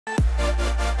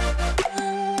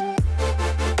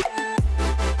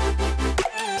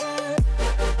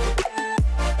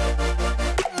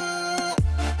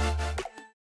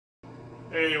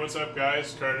what's up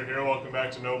guys? Carter here, welcome back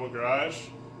to Noble Garage.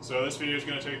 So this video is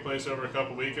going to take place over a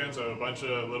couple weekends. I have a bunch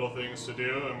of little things to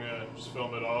do. I'm going to just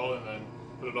film it all and then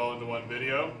put it all into one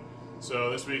video.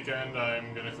 So this weekend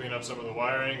I'm going to clean up some of the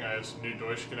wiring. I have some new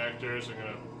Deutsch connectors. I'm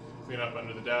going to clean up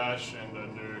under the dash and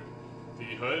under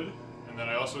the hood. And then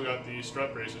I also got the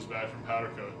strut braces back from powder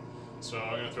coat. So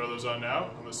I'm going to throw those on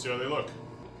now and let's see how they look.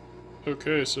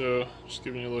 Okay, so just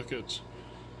giving you a look at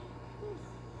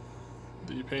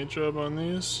the paint job on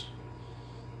these.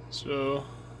 So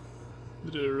they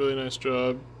did a really nice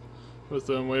job with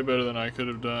them, way better than I could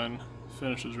have done.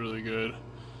 Finish is really good.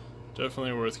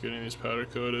 Definitely worth getting these powder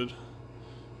coated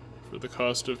for the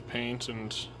cost of paint,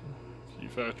 and you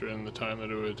factor in the time that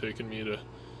it would have taken me to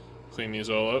clean these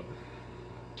all up.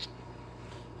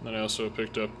 And then I also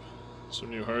picked up some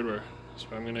new hardware, so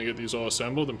I'm going to get these all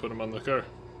assembled and put them on the car.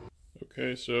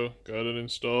 Okay, so got it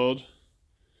installed.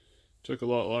 Took a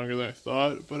lot longer than I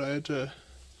thought, but I had to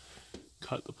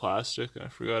cut the plastic and I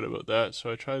forgot about that,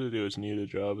 so I tried to do as neat a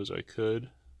job as I could.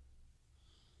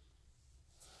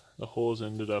 The holes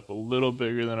ended up a little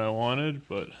bigger than I wanted,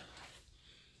 but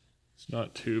it's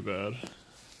not too bad.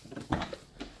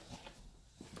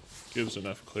 Gives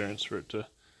enough clearance for it to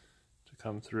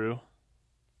come through.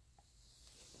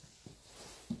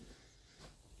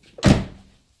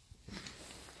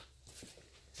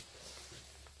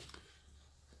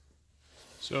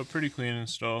 So pretty clean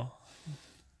install.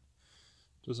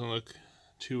 Doesn't look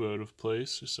too out of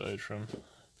place aside from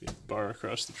the bar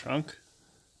across the trunk.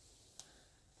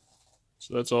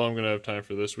 So that's all I'm going to have time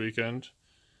for this weekend.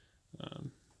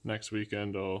 Next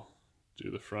weekend I'll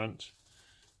do the front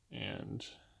and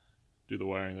do the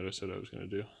wiring that I said I was going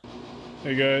to do.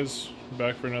 Hey guys,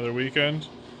 back for another weekend.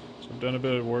 So I've done a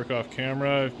bit of work off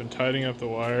camera. I've been tidying up the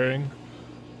wiring.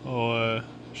 I'll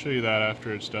show you that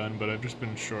after it's done, but I've just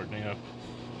been shortening up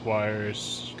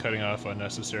wires, cutting off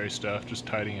unnecessary stuff, just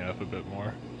tidying it up a bit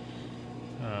more.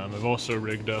 I've also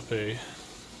rigged up a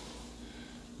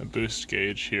boost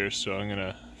gauge here, so I'm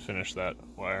gonna finish that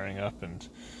wiring up and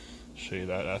show you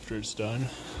that after it's done.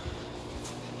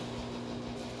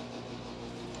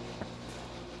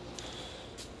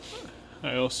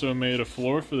 I also made a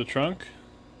floor for the trunk.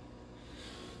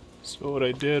 So what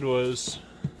I did was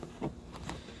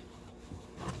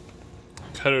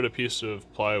cut out a piece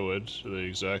of plywood to the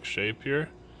exact shape here,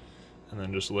 and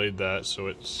then just laid that so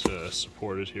it's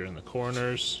supported here in the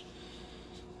corners.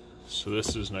 So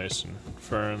this is nice and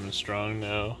firm and strong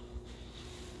now.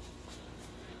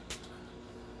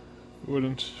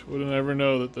 Wouldn't ever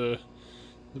know that the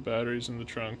battery's in the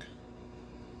trunk.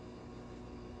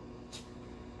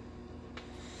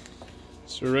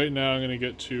 So right now I'm going to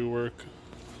get to work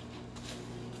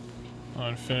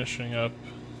on finishing up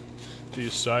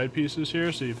these side pieces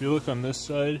here. So if you look on this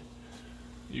side,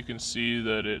 you can see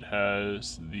that it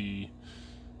has the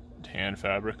tan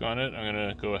fabric on it. I'm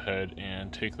gonna go ahead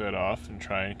and take that off and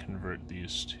try and convert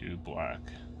these to black.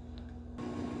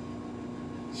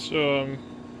 So I'm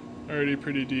already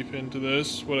pretty deep into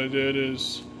this. What I did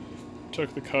is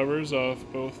took the covers off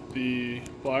both the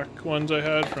black ones I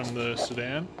had from the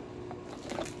sedan,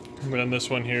 and then this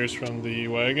one here is from the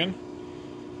Wagon,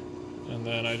 and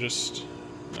then I just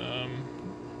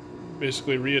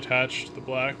basically reattached the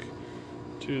black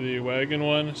to the Wagon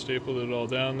one, stapled it all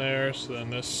down there, so then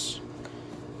this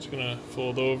is gonna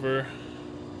fold over.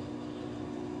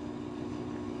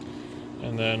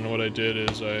 And then what I did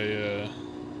is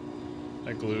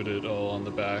I glued it all on the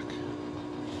back.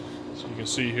 So you can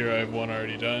see here I have one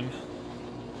already done.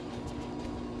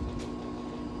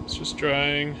 It's just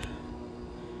drying.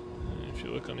 And if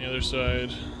you look on the other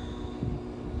side,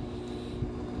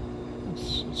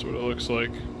 that's what it looks like.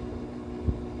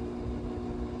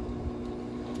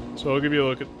 So I'll give you a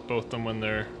look at both of them when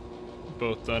they're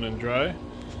both done and dry.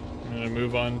 I'm going to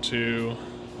move on to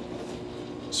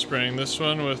spraying this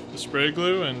one with the spray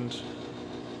glue and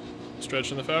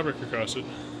stretching the fabric across it.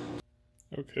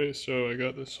 Okay, so I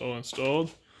got this all installed.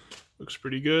 Looks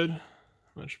pretty good.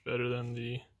 Much better than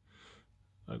the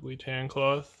ugly tan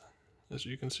cloth. As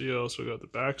you can see, I also got the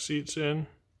back seats in.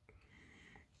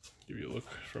 Give you a look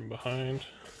from behind.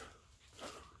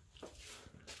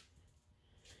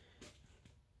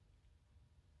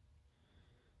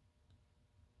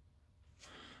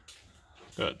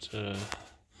 Got the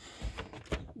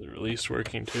release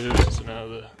working too, so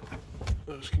now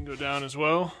those can go down as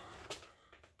well.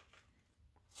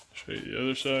 Show you the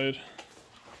other side.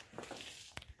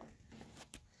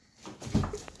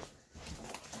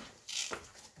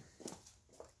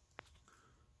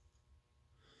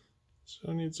 So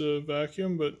it needs a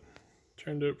vacuum, but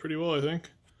turned out pretty well, I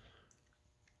think.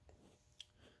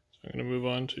 So I'm going to move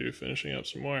on to finishing up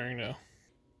some wiring now.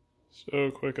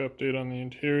 So, quick update on the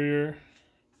interior.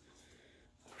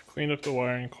 I've cleaned up the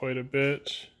wiring quite a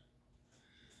bit.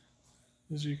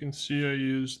 As you can see, I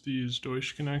used these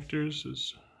Deutsch connectors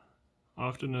as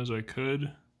often as I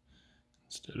could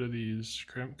instead of these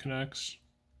crimp connects.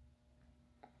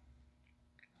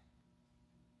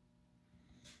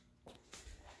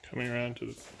 Coming around to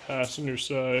the passenger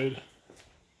side,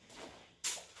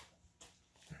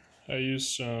 I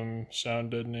used some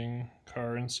sound deadening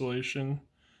car insulation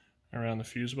around the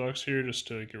fuse box here just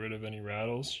to get rid of any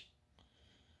rattles.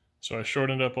 So I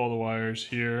shortened up all the wires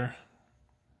here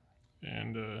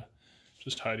and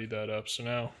just tidied that up. So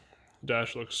now the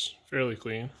dash looks fairly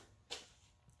clean.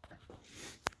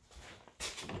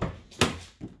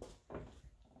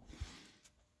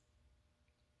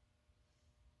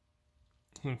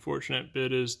 The unfortunate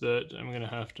bit is that I'm going to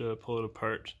have to pull it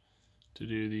apart to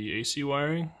do the AC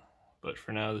wiring, but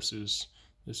for now this is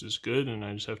good, and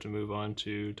I just have to move on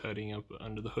to tidying up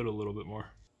under the hood a little bit more.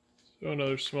 So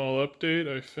another small update,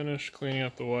 I finished cleaning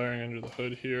up the wiring under the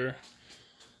hood here.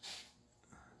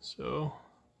 So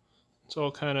it's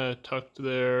all kind of tucked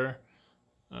there.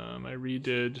 I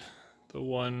redid the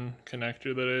one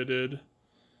connector that I did.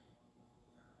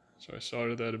 So I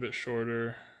soldered that a bit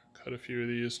shorter, cut a few of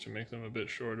these to make them a bit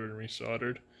shorter and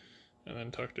resoldered, and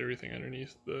then tucked everything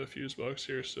underneath the fuse box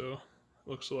here, so it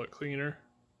looks a lot cleaner.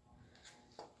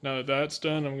 Now that that's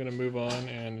done, I'm going to move on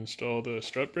and install the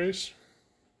strut brace.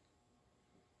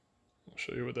 I'll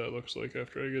show you what that looks like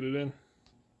after I get it in.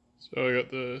 So I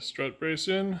got the strut brace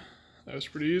in. That was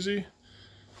pretty easy.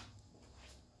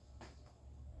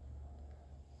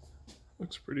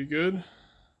 Looks pretty good.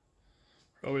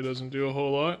 Probably doesn't do a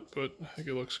whole lot, but I think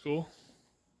it looks cool.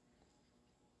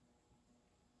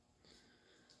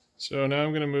 So now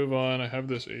I'm going to move on. I have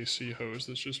this AC hose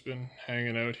that's just been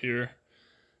hanging out here.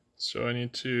 So I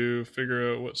need to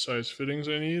figure out what size fittings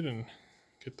I need and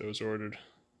get those ordered.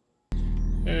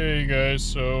 Hey guys,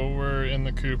 so we're in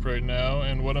the coupe right now,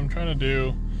 and what I'm trying to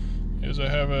do is I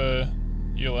have a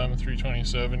ELM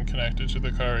 327 connected to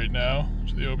the car right now,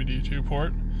 to the OBD2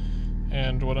 port,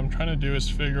 and what I'm trying to do is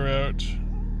figure out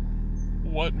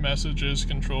what messages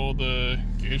control the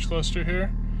gauge cluster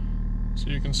here.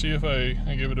 So you can see if I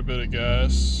give it a bit of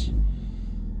gas,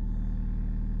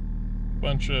 a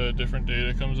bunch of different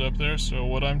data comes up there. So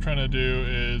what I'm trying to do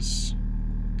is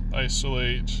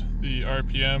isolate the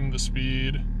RPM, the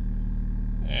speed,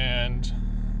 and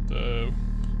the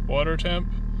water temp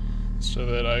so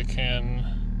that I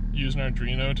can use an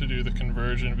Arduino to do the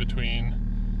conversion between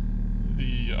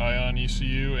the Ion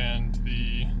ECU and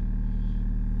the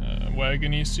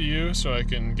Wagon ECU, so I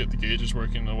can get the gauges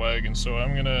working in the Wagon. So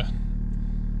I'm gonna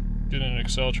get an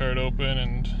Excel chart open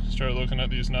and start looking at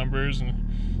these numbers and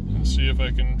see if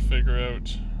I can figure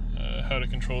out how to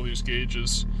control these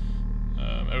gauges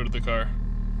out of the car.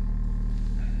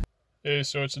 Hey,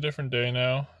 so it's a different day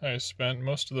now. I spent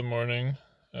most of the morning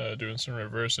doing some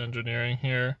reverse engineering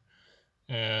here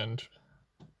and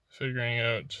figuring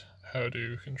out how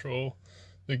to control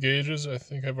the gauges. I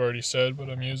think I've already said, but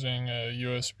I'm using a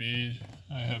USB.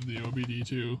 I have the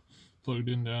OBD2 plugged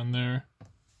in down there.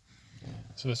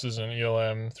 So this is an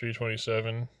ELM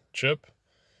 327 chip,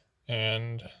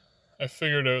 and I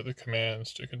figured out the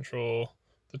commands to control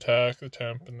the tach, the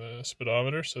temp, and the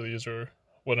speedometer. So these are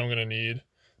what I'm going to need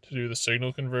to do the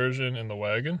signal conversion in the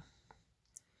Wagon.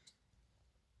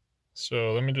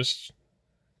 So let me just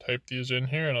type these in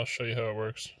here and I'll show you how it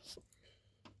works.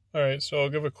 Alright, so I'll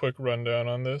give a quick rundown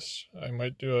on this. I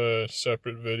might do a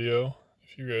separate video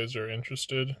if you guys are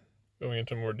interested, going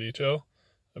into more detail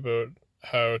about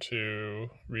how to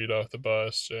read off the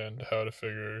bus and how to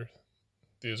figure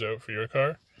these out for your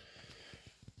car.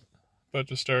 But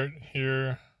to start,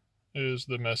 here is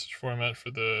the message format for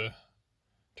the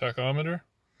tachometer.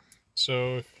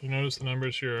 So if you notice, the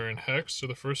numbers here are in hex. So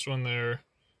the first one there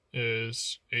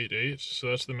is 88, so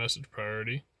that's the message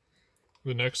priority.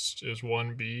 The next is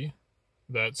 1B,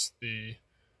 that's the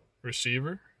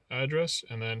receiver address,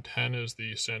 and then 10 is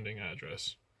the sending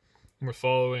address. And we're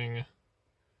following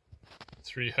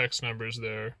 3 hex numbers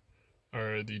there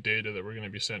are the data that we're going to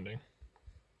be sending.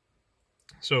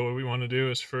 So what we want to do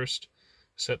is first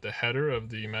set the header of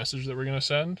the message that we're going to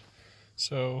send.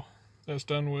 So that's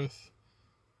done with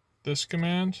this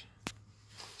command.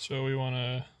 So we want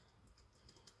to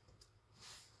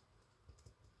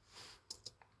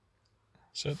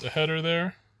set the header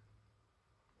there,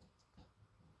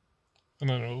 and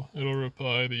then it'll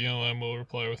reply, the ELM will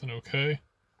reply with an OK.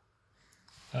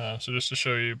 So just to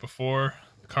show you, before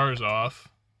the car is off,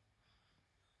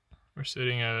 we're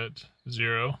sitting at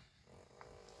 0.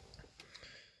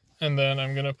 And then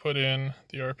I'm going to put in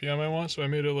the RPM I want. So I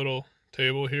made a little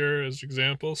table here as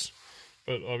examples,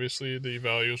 but obviously the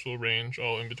values will range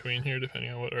all in between here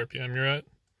depending on what RPM you're at.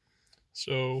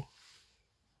 So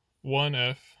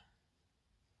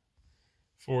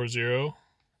 1F40,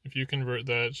 if you convert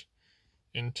that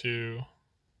into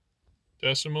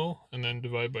decimal and then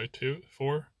divide by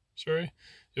 4,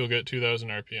 you'll get 2000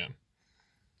 RPM.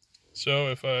 So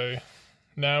if I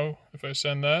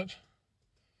send that,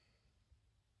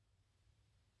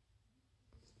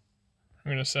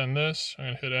 I'm going to send this, I'm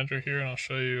going to hit enter here, and I'll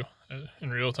show you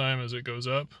in real time as it goes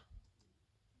up.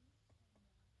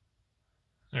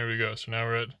 There we go, so now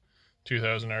we're at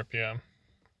 2000 RPM.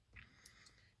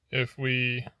 If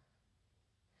we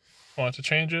want to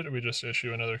change it, we just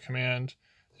issue another command,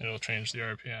 and it'll change the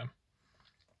RPM.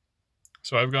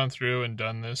 So I've gone through and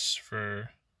done this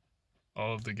for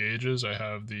all of the gauges. I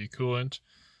have the coolant,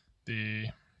 the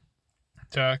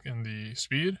tach, and the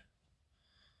speed.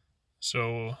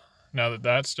 So now that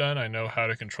that's done, I know how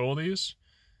to control these,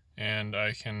 and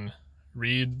I can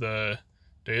read the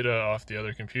data off the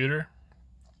other computer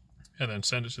and then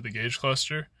send it to the gauge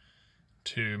cluster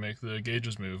to make the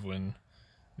gauges move when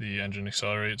the engine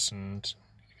accelerates, and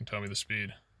you can tell me the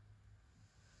speed.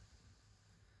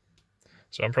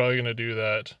 So I'm probably going to do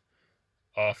that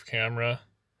off camera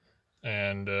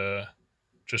and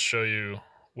just show you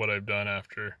what I've done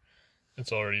after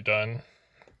it's already done.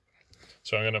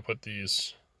 So I'm going to put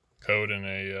these code in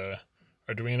a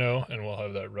Arduino, and we'll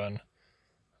have that run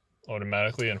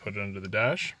automatically and put it into the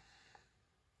dash.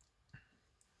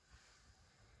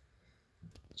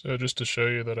 So just to show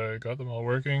you that I got them all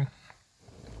working,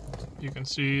 you can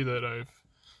see that I've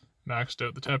maxed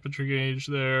out the temperature gauge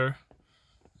there,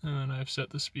 and I've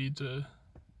set the speed to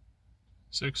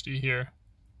 60 here.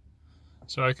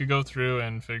 So I could go through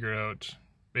and figure out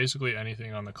basically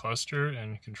anything on the cluster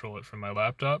and control it from my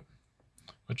laptop,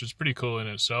 which is pretty cool in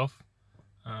itself.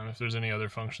 If there's any other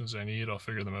functions I need, I'll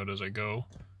figure them out as I go.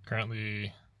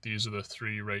 Currently, these are the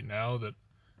 3 right now that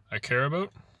I care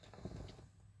about.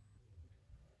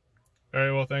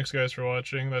 Alright, well, thanks guys for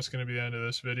watching. That's going to be the end of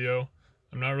this video.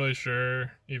 I'm not really sure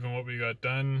even what we got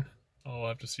done. I'll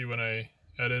have to see when I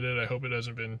edit it. I hope it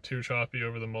hasn't been too choppy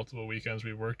over the multiple weekends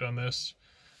we've worked on this,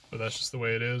 but that's just the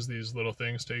way it is. These little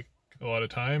things take a lot of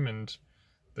time and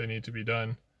they need to be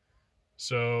done.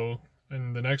 So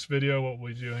in the next video, what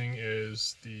we'll be doing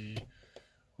is the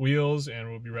wheels, and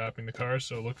we'll be wrapping the car,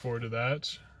 so look forward to that.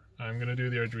 I'm going to do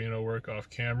the Arduino work off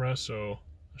camera, so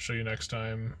I'll show you next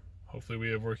time. Hopefully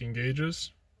we have working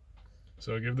gauges.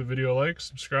 So give the video a like,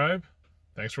 subscribe.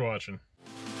 Thanks for watching.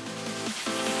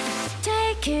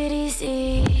 Take it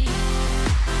easy.